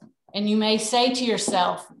 and you may say to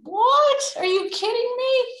yourself, what? Are you kidding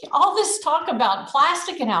me? All this talk about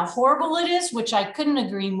plastic and how horrible it is, which I couldn't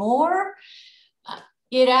agree more.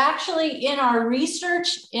 It actually, in our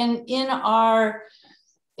research and in our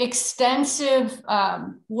extensive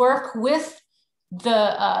work with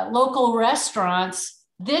the local restaurants,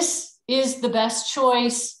 this is the best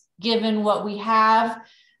choice given what we have.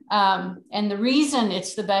 And the reason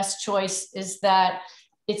it's the best choice is that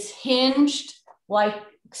it's hinged like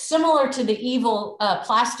similar to the evil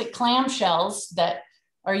plastic clamshells that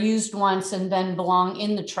are used once and then belong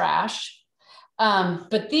in the trash.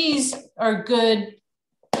 But these are good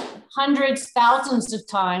hundreds, thousands of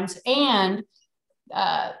times. And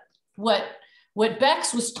what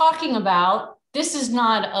Becs was talking about, this is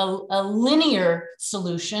not a linear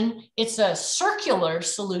solution, it's a circular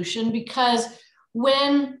solution, because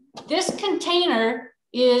when this container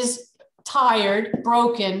is tired,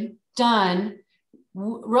 broken, done,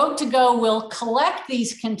 Road to Go will collect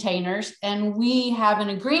these containers, and we have an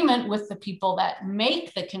agreement with the people that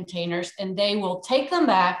make the containers, and they will take them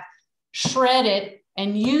back, shred it,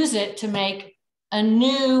 and use it to make a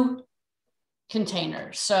new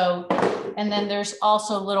container. So, and then there's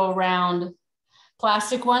also little round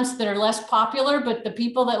plastic ones that are less popular, but the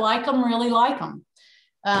people that like them really like them.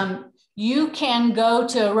 You can go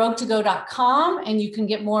to rogue2go.com and you can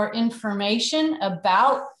get more information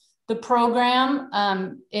about the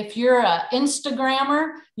program. If you're an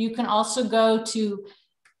Instagrammer, you can also go to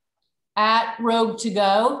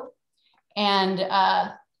 @rogue2go. And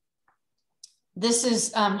this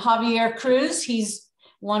is Javier Cruz. He's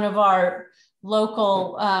one of our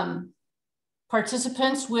local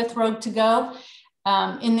participants with Rogue2Go.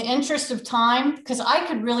 In the interest of time, because I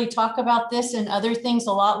could really talk about this and other things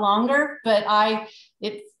a lot longer, but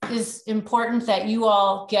it is important that you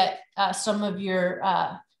all get some of your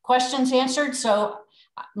questions answered. So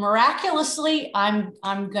miraculously, I'm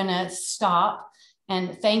gonna stop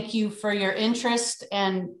and thank you for your interest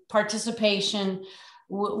and participation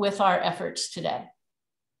with our efforts today.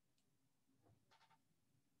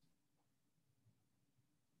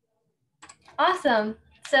 Awesome.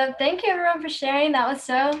 So thank you everyone for sharing. That was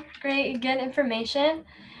so great, good information.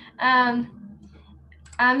 I'm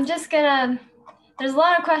just gonna, there's a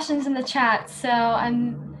lot of questions in the chat, so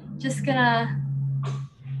I'm just gonna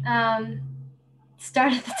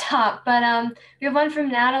start at the top. But we have one from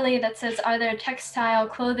Natalie that says, are there textile,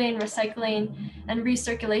 clothing, recycling, and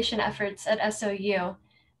recirculation efforts at SOU?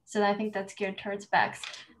 So I think that's geared towards Becs.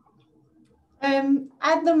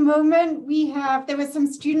 At the moment, there were some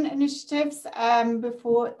student initiatives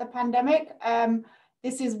before the pandemic.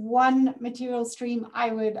 This is one material stream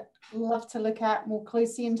I would love to look at more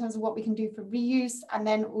closely in terms of what we can do for reuse and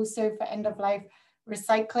then also for end of life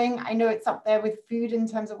recycling. I know it's up there with food in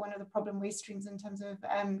terms of one of the problem waste streams in terms of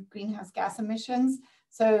greenhouse gas emissions.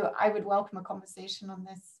 So I would welcome a conversation on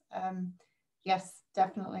this. Yes,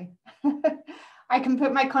 definitely. I can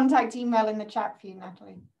put my contact email in the chat for you,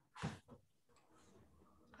 Natalie.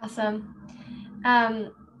 Awesome.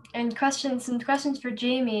 And some questions for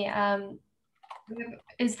Jamie.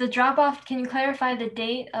 Is the drop-off, can you clarify the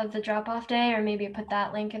date of the drop-off day or maybe put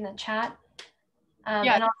that link in the chat?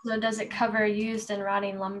 Yeah. And also, does it cover used and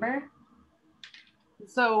rotting lumber?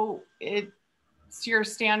 So it's your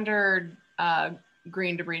standard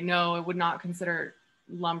green debris. No, it would not consider,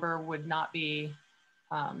 lumber would not be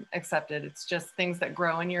accepted. It's just things that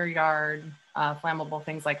grow in your yard, flammable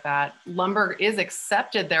things like that. Lumber is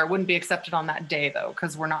accepted there. It wouldn't be accepted on that day though,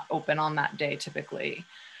 because we're not open on that day typically.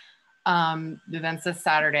 The event's this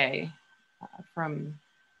Saturday from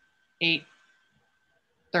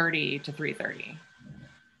 8:30 to 3:30.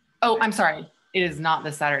 Oh, I'm sorry. It is not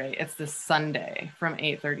this Saturday. It's this Sunday from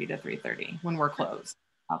 8:30 to 3:30 when we're closed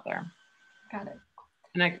out there. Got it.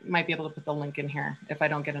 And I might be able to put the link in here if I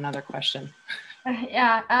don't get another question.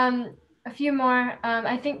 Yeah, a few more.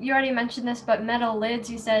 I think you already mentioned this, but metal lids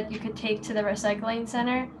you said you could take to the recycling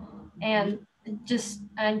center, and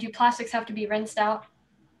do plastics have to be rinsed out?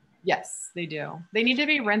 Yes, they do. They need to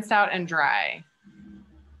be rinsed out and dry.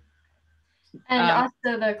 And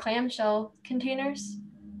also the clamshell containers,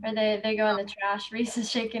 or they go in the trash?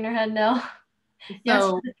 Risa's shaking her head no. So yes,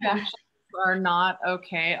 the trash. Are not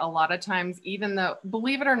okay. A lot of times, even though,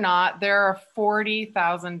 believe it or not, there are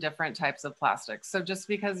 40,000 different types of plastics. So just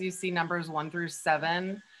because you see numbers 1 through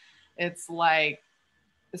 7, it's like,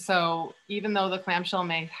 so even though the clamshell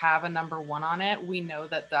may have a number 1 on it, we know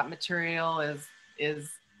that that material is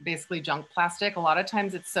basically junk plastic. A lot of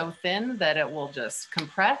times it's so thin that it will just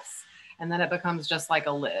compress and then it becomes just like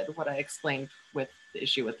a lid, what I explained with the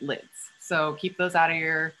issue with lids. So keep those out of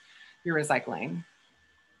your recycling.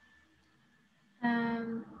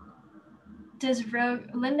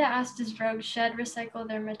 Linda asked, does Rogue Shed recycle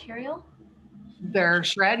their material? Their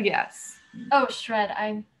shred, yes. Oh, shred.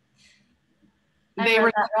 I they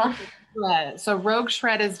read that wrong. Shred. So Rogue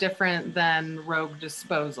Shred is different than Rogue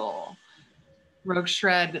Disposal. Rogue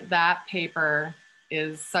Shred, that paper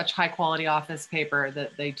is such high quality office paper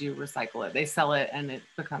that they do recycle it. They sell it and it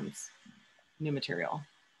becomes new material.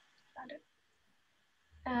 Got it.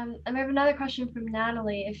 And we have another question from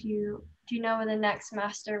Natalie. Do you know when the next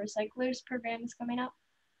Master Recyclers program is coming up?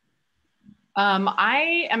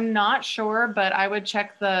 I am not sure, but I would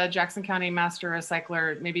check the Jackson County Master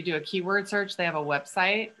Recycler, maybe do a keyword search. They have a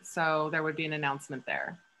website, so there would be an announcement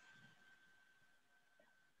there.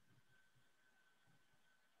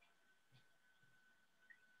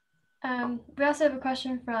 We also have a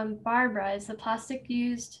question from Barbara. Is the plastic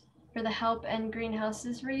used for the help and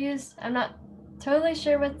greenhouses reused? I'm not totally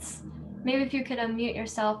sure maybe if you could unmute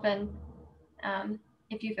yourself and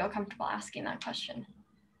if you feel comfortable asking that question.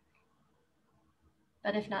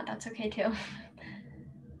 But if not, that's okay too.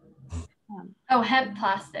 Oh, hemp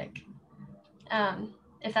plastic.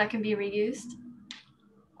 If that can be reused.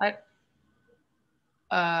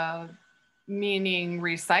 Meaning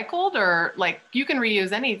recycled, or like you can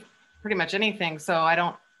reuse pretty much anything. So I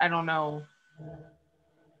don't know.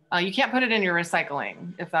 You can't put it in your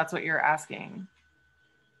recycling if that's what you're asking.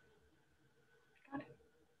 Got it.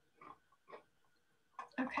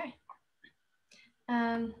 Okay.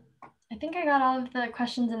 I think I got all of the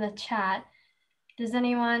questions in the chat. Does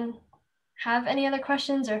anyone have any other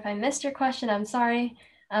questions, or if I missed your question, I'm sorry,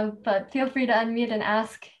 but feel free to unmute and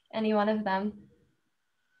ask any one of them.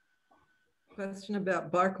 Question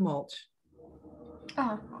about bark mulch.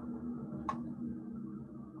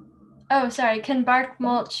 Oh, sorry. Can bark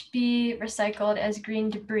mulch be recycled as green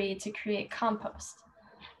debris to create compost?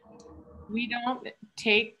 We don't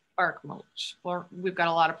take bark mulch, or we've got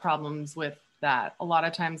a lot of problems with that. A lot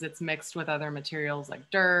of times it's mixed with other materials like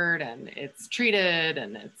dirt, and it's treated,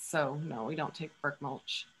 and so no, we don't take bark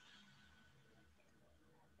mulch.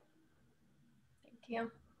 Thank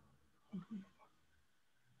you.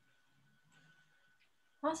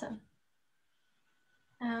 Awesome.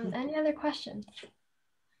 Any other questions?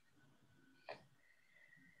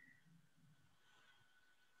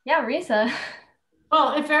 Yeah, Risa.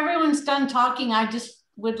 Well, if everyone's done talking, I just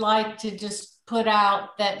would like to just put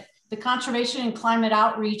out that the Conservation and Climate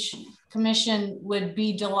Outreach Commission would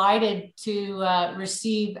be delighted to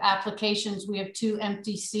receive applications. We have 2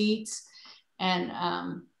 empty seats.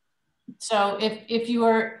 And so if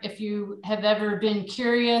you have ever been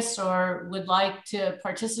curious or would like to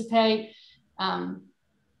participate,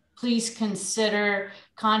 please consider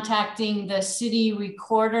contacting the city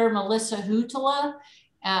recorder, Melissa Hutala.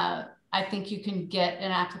 I think you can get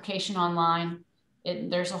an application online.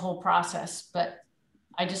 There's a whole process, but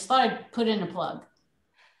I just thought I'd put in a plug.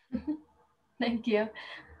 Thank you.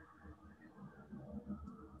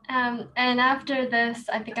 And after this,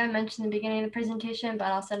 I think I mentioned in the beginning of the presentation,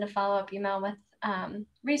 but I'll send a follow-up email with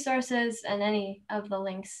resources and any of the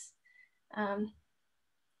links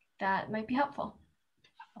that might be helpful.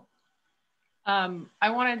 I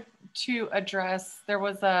wanted to address, there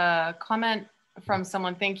was a comment from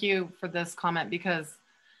someone. Thank you for this comment, because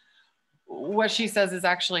what she says is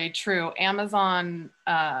actually true. Amazon,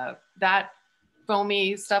 that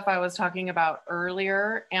foamy stuff I was talking about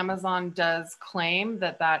earlier, Amazon does claim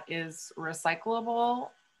that that is recyclable.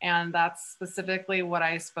 And that's specifically what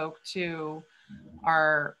I spoke to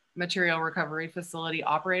our material recovery facility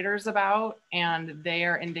operators about. And they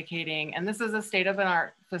are indicating, and this is a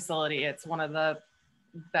state-of-the-art facility, it's one of the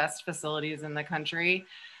best facilities in the country.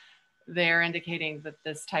 They're indicating that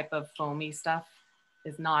this type of foamy stuff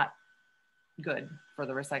is not good for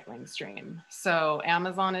the recycling stream. So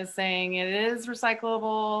Amazon is saying it is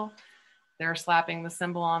recyclable. They're slapping the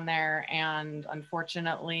symbol on there. And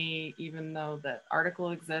unfortunately, even though the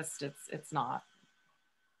article exists, it's not.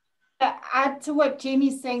 To add to what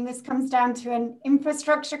Jamie's saying, this comes down to an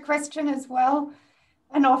infrastructure question as well.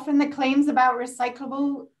 And often the claims about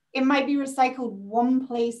recyclable, it might be recycled one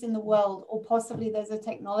place in the world, or possibly there's a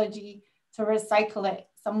technology to recycle it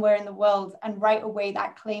somewhere in the world. And right away,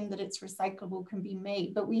 that claim that it's recyclable can be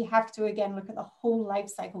made. But we have to, again, look at the whole life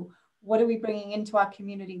cycle. What are we bringing into our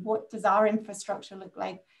community? What does our infrastructure look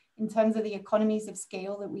like in terms of the economies of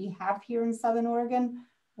scale that we have here in Southern Oregon?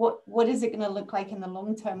 What is it going to look like in the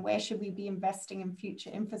long term? Where should we be investing in future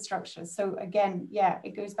infrastructure? So again, yeah,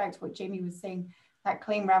 it goes back to what Jamie was saying, that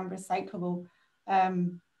claim around recyclable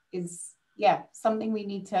is, yeah, something we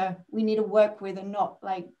need to work with, and not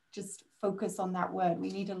like just focus on that word. We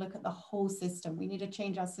need to look at the whole system. We need to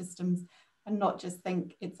change our systems and not just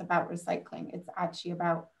think it's about recycling. It's actually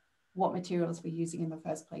about what materials we're using in the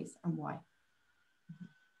first place and why.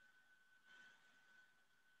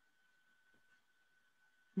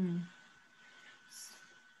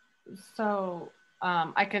 So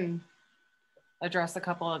I can address a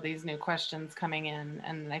couple of these new questions coming in,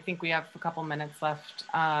 and I think we have a couple minutes left.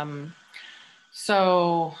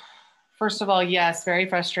 So first of all, yes, very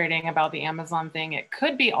frustrating about the Amazon thing. It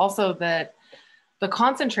could be also that the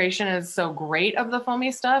concentration is so great of the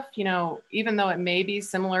foamy stuff, you know, even though it may be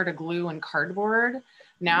similar to glue and cardboard,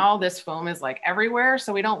 now this foam is like everywhere.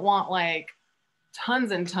 So we don't want like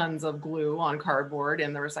tons and tons of glue on cardboard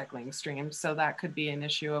in the recycling stream. So that could be an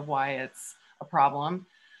issue of why it's a problem.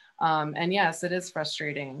 And yes, it is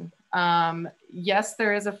frustrating. Yes,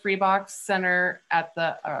 there is a free box center at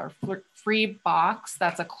the free box.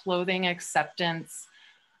 That's a clothing acceptance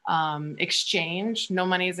exchange. No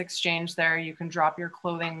money is exchanged there. You can drop your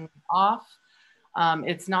clothing off.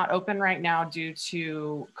 It's not open right now due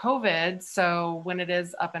to COVID. So when it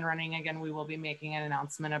is up and running again, we will be making an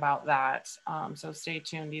announcement about that. So stay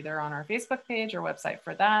tuned either on our Facebook page or website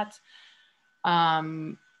for that.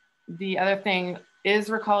 The other thing, Is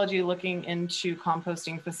Recology looking into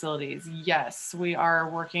composting facilities? Yes, we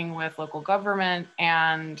are working with local government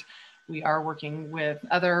and we are working with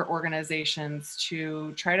other organizations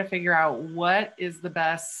to try to figure out what is the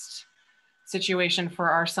best situation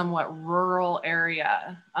for our somewhat rural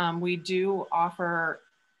area. We do offer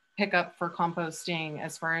pickup for composting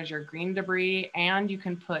as far as your green debris, and you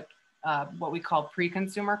can put what we call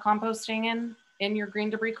pre-consumer composting in your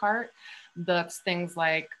green debris cart. That's things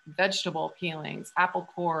like vegetable peelings, apple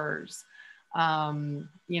cores,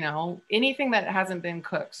 you know, anything that hasn't been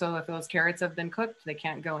cooked. So if those carrots have been cooked, they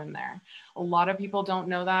can't go in there. A lot of people don't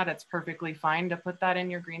know that. It's perfectly fine to put that in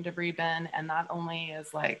your green debris bin. And that only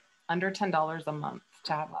is like under $10 a month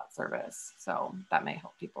to have that service. So that may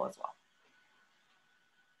help people as well.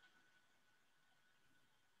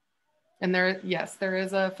 And yes, there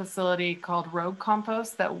is a facility called Rogue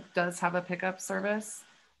Compost that does have a pickup service.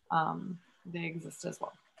 They exist as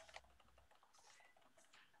well.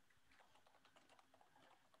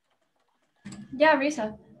 Yeah,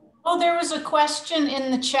 Risa. Oh, there was a question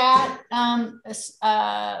in the chat,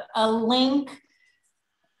 a link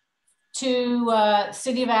to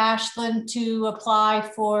City of Ashland to apply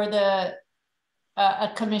for the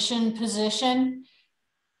a commission position.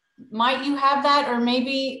 Might you have that? Or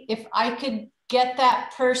maybe if I could get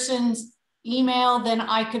that person's email, then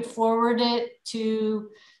I could forward it to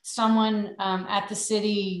someone at the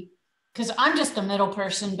city, because I'm just a middle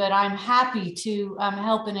person, but I'm happy to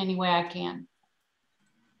help in any way I can.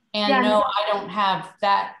 And yeah, no, I don't have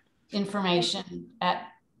that information at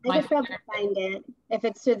my I could probably find it if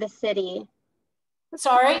it's through the city.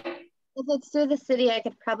 Sorry? If it's through the city, I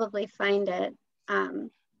could probably find it.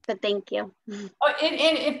 But thank you. Oh,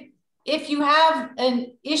 and if you have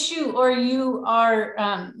an issue or you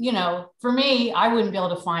are, you know, for me, I wouldn't be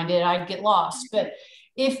able to find it. I'd get lost. But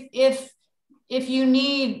if you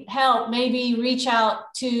need help, maybe reach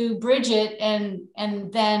out to Bridget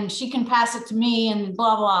and then she can pass it to me and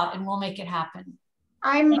blah, blah, and we'll make it happen.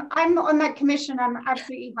 I'm on that commission. I'm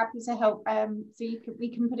absolutely happy to help. So we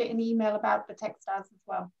can put it in the email about the textiles as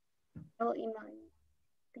well. I'll email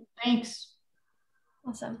you. Thanks.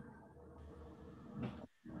 Awesome.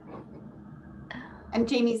 And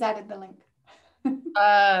Jamie's added the link.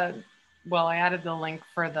 Well, I added the link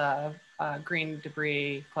for the green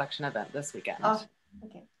debris collection event this weekend. Oh,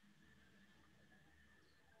 okay.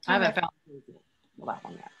 I haven't found that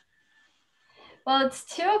one yet. Well, it's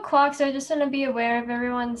 2 o'clock, so I just want to be aware of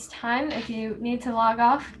everyone's time. If you need to log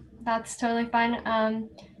off, that's totally fine.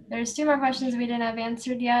 There's 2 more questions we didn't have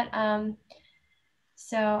answered yet.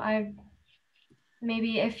 So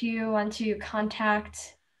maybe if you want to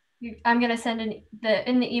contact, I'm going to send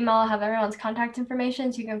in the email, I'll have everyone's contact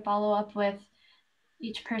information so you can follow up with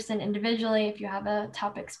each person individually if you have a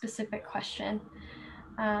topic specific question.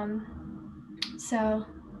 So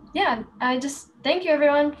yeah, I just thank you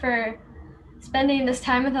everyone for spending this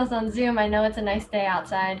time with us on Zoom. I know it's a nice day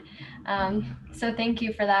outside. So thank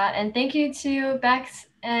you for that. And thank you to Becs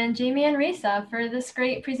and Jamie and Risa for this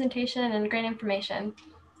great presentation and great information.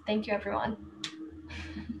 Thank you, everyone.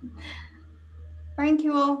 Thank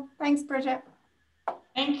you all. Thanks, Bridget.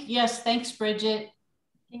 Yes, thanks, Bridget.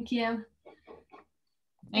 Thank you.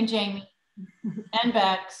 And Jamie. And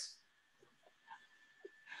Becs.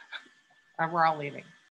 We're all leaving.